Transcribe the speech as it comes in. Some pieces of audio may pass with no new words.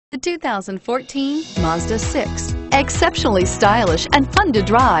The 2014 Mazda 6. Exceptionally stylish and fun to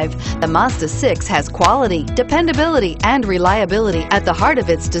drive, the Mazda 6 has quality, dependability, and reliability at the heart of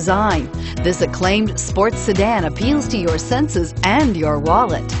its design. This acclaimed sports sedan appeals to your senses and your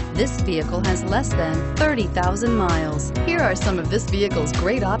wallet. This vehicle has less than 30,000 miles. Here are some of this vehicle's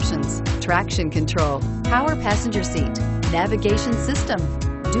great options: traction control, power passenger seat, navigation system,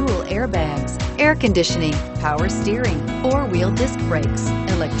 dual airbags, air conditioning, power steering, four-wheel disc brakes,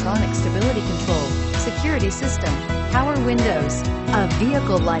 electronic stability control, security system, power windows. A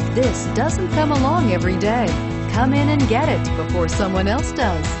vehicle like this doesn't come along every day. Come in and get it before someone else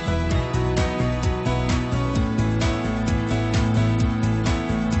does.